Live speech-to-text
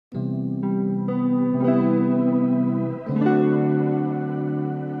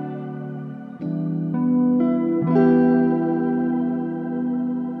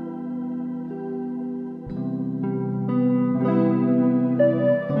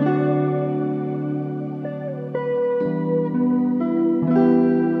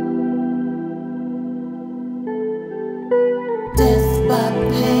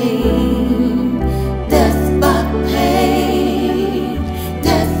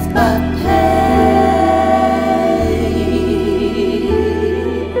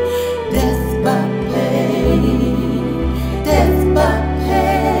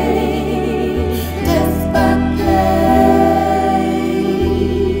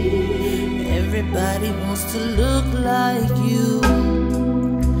like you,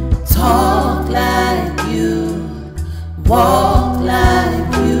 talk like you, walk like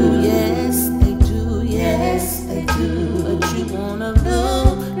you. Yes, they do, yes, they do. But you wanna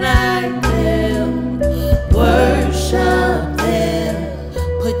look like them, worship them,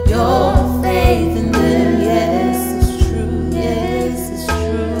 put your faith in them. Yes, it's true, yes, it's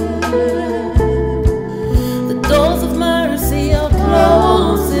true. The doors of mercy are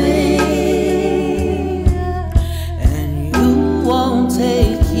closing, and you won't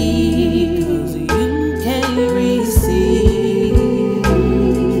take heed, 'cause you can't receive.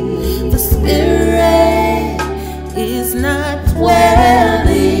 The Spirit is not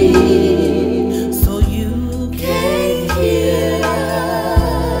dwelling, so you can't hear.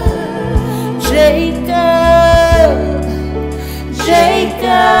 Jacob,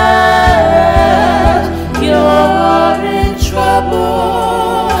 Jacob, you're in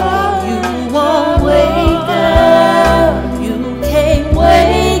trouble. You won't wake up, you can't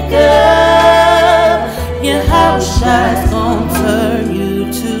wake up. Your house shy's gonna turn you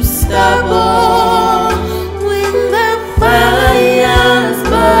to stubble. When the fire's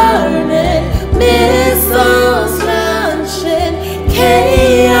burning, missiles launching,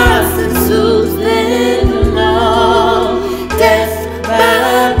 chaos ensues, then all death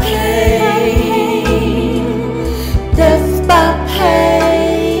by pain, death by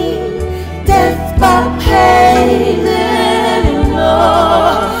pain, death by pain, then you know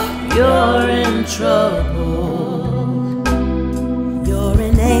you're in trouble. You're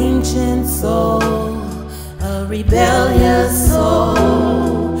an ancient soul, a rebellious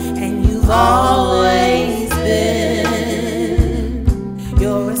soul, and you've always been.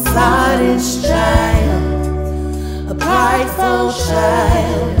 You're a sottish child, a prideful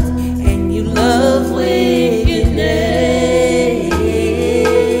child, and you love wickedness.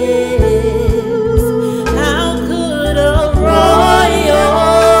 How could a royal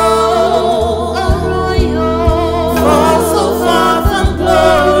fall so far from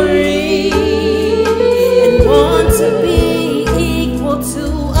glory and want to be equal to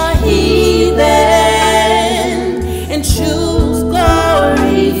a heathen and choose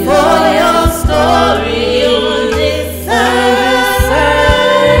glory for your story on this side?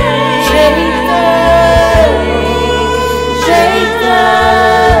 Jacob,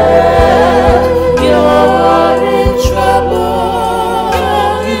 Jacob, you're in trouble.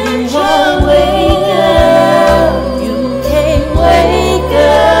 You won't wake up, you can't wake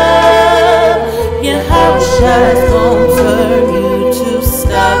up. Your house shy's gonna turn you to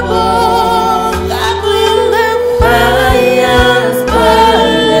stubble.